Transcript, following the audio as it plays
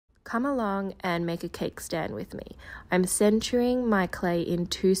come along and make a cake stand with me. I'm centering my clay in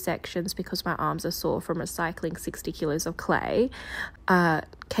 2 sections because my arms are sore from recycling 60 kilos of clay.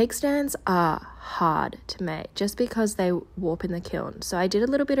 Cake stands are hard to make just because they warp in the kiln. So I did a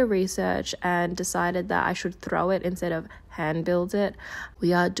little bit of research and decided that I should throw it instead of hand build it.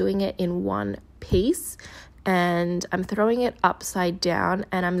 We are doing it in one piece, and I'm throwing it upside down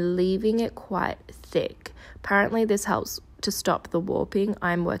and I'm leaving it quite thick. Apparently this helps to stop the warping.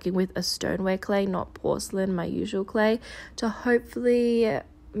 I'm working with a stoneware clay, not porcelain, my usual clay, to hopefully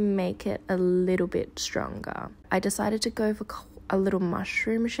make it a little bit stronger. I decided to go for a little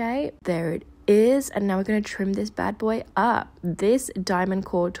mushroom shape. There it is. And now we're going to trim this bad boy up. This Diamond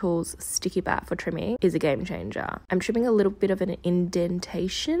Core Tools sticky bat for trimming is a game changer. I'm trimming a little bit of an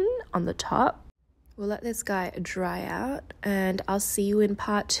indentation on the top. We'll let this guy dry out and I'll see you in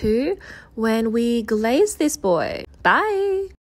part 2 when we glaze this boy. Bye!